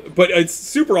 So, but it's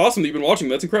super awesome that you've been watching.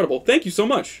 That's incredible. Thank you so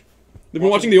much. They've been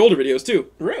watching the older videos too.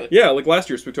 Really? Yeah, like last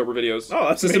year's Spooktober videos. Oh,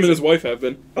 that's System amazing. and his wife have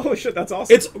been. Holy shit, that's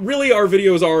awesome. It's really, our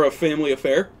videos are a family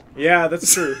affair. Yeah,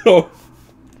 that's true. So,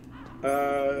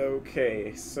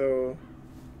 Okay, so...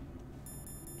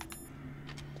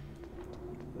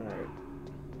 Alright.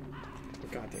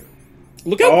 God damn it.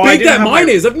 look how Oh, I big didn't that have mine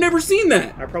my- is. I've never seen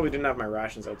that. I probably didn't have my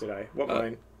rations out, did I? What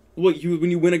mine? Well, when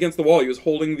you went against the wall, he was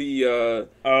holding the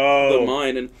Oh.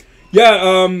 mine, and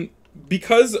yeah,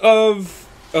 because of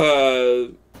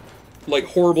like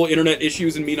horrible internet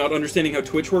issues and me not understanding how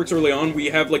Twitch works early on, we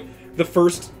have like the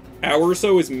first hour or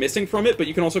so is missing from it, but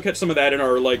you can also catch some of that in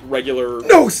our like regular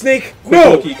No, Snake! quick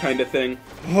No! looky kind of thing.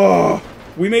 Oh.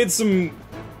 We made some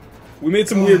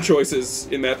weird choices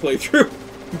in that playthrough.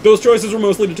 Those choices were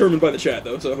mostly determined by the chat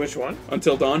though, so Which one?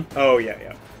 Until Dawn. Oh, yeah,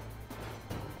 yeah.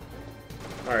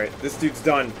 Alright, this dude's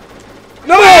done.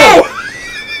 No!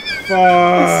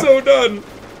 Fuck. He's so done.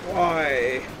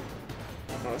 Why?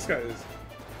 Oh, this guy is...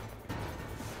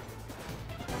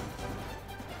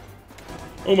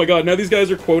 Oh my god, now these guys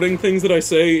are quoting things that I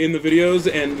say in the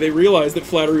videos, and they realize that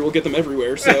flattery will get them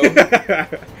everywhere, so...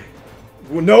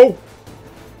 Well, no!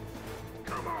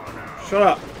 Shut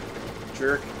up,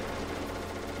 jerk.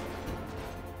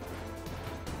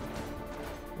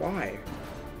 Why?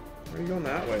 Why are you going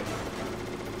that way?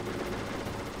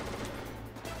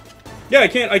 Yeah,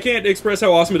 I can't express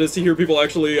how awesome it is to hear people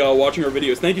actually watching our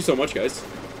videos. Thank you so much, guys.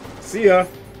 See ya.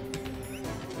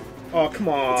 Oh, come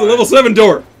on. It's a level 7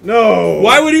 door. No!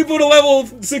 Why would he put a level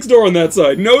 6 door on that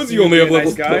side? He knows you only have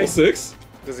level 6.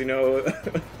 Does he know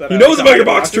that He knows about your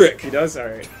box trick. He does?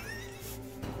 Alright.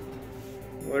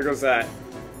 Well, there goes that.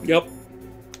 Yep.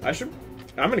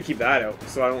 I'm gonna keep that out,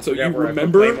 so I don't So forget you where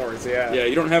remember? I put Claymores, yeah. Yeah,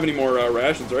 you don't have any more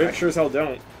rations, right? I sure as hell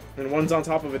don't. And one's on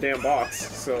top of a damn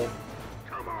box, so...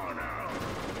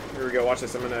 Here we go, watch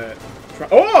this, I'm gonna try...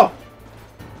 Oh!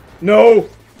 No!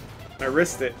 I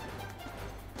risked it.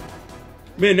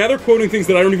 Man, now they're quoting things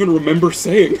that I don't even remember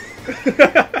saying.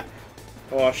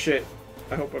 Oh, shit.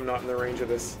 I hope I'm not in the range of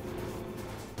this.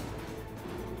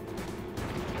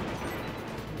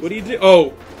 What do you do?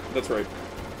 Oh, that's right.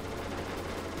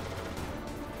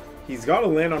 He's gotta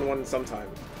land on one sometime.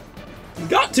 He's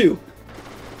got to!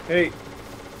 Hey.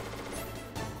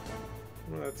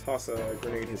 I'm gonna toss a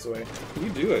grenade his way. You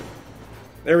do it.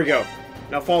 There we go.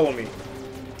 Now follow me.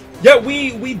 Yeah,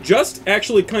 we just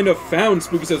actually kind of found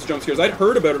Spooky Says Jump Scares. I'd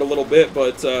heard about it a little bit,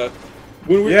 but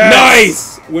when we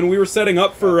Yes! when we were setting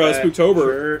up for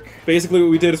Spooktober, basically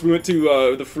what we did is we went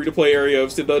to the free-to-play area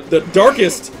of Steam, the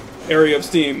darkest area of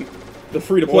Steam, the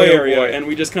free-to-play area, and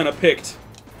we just kind of picked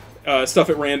stuff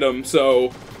at random.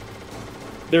 So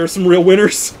there are some real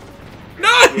winners.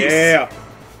 Nice! Yeah.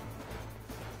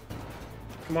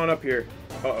 Come on up here.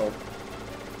 Uh-oh.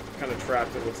 Kind of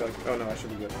trapped, it looks like. Oh, no, I should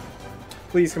be good.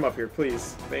 Please come up here,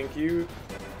 please. Thank you.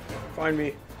 Find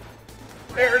me.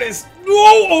 There it is.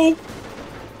 Whoa!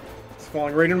 It's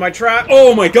falling right in my trap.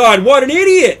 Oh my god, what an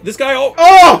idiot! This guy...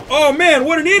 Oh man,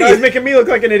 what an idiot! He's making me look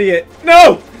like an idiot.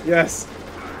 No! Yes.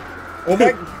 Oh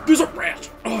my... There's a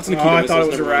ration. Oh, it's an Oh, I thought it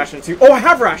was a ration too. Oh, I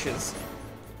have rations.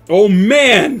 Oh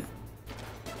man!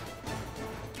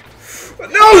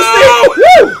 No!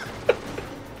 Woo!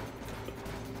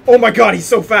 Oh my god, he's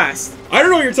so fast. I don't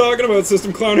know what you're talking about,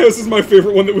 System Clown House is my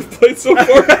favorite one that we've played so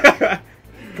far.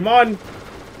 Come on.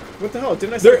 What the hell?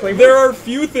 Didn't I say Claymore? There are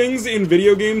few things in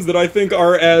video games that I think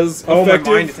are as effective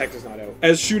my mine detector's not out.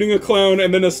 as shooting a clown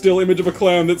and then a still image of a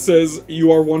clown that says,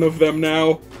 "You are one of them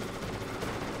now."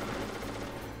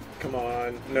 Come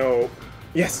on. No.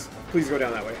 Yes. Please go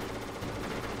down that way.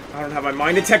 I don't have my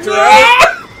mine detector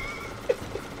out.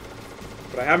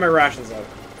 But I have my rations out.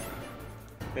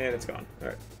 And it's gone.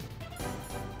 Alright.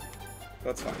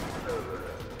 That's fine.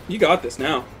 You got this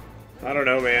now. I don't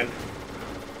know, man.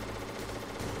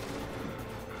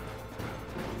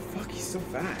 Fuck, he's so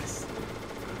fast.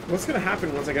 What's gonna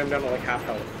happen once I get him down to like half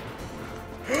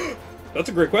health? That's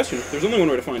a great question. There's only one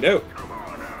way to find out.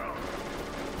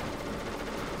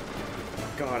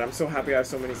 God, I'm so happy I have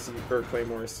so many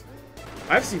Claymores.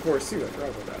 I have C4s too, I forgot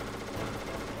about that.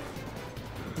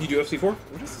 You do have C4?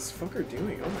 What is this fucker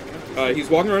doing? Oh my god. He's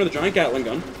walking around with a giant Gatling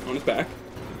gun on his back.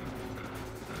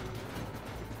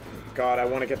 God, I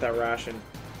want to get that ration.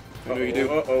 I know you do.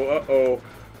 Uh-oh, uh-oh.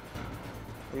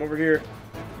 I'm over here.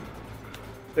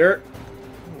 There.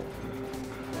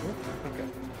 Okay.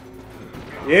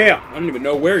 Yeah! I don't even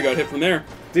know where he got hit from there.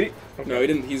 Did he? Okay. No, he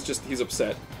didn't. He's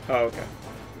upset. Oh, okay.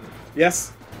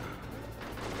 Yes.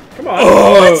 Come on.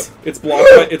 Oh! What? It's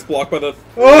blocked by the...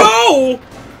 Oh!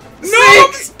 No! No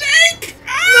mistake!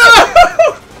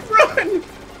 No! Run!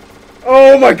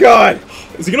 Oh my god!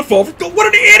 Is he gonna fall? What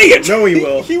an idiot! No, he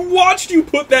will. He watched you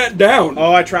put that down.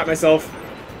 Oh, I trapped myself.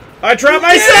 I trapped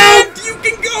myself! You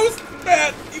can go with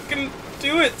that. You can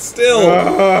do it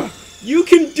still. You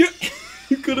can do...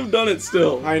 You could have done it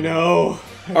still. I know.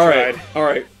 Alright,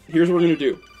 alright. Here's what we're gonna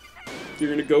do. You're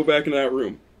gonna go back into that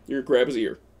room. You're gonna grab his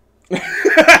ear.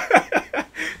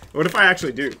 What if I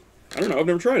actually do? I don't know, I've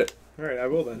never tried it. Alright, I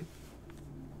will then.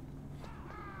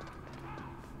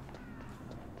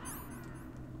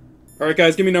 Alright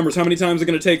guys, give me numbers. How many times is it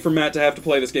gonna take for Matt to have to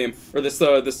play this game? Or this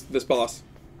boss?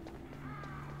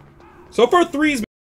 So far, 3's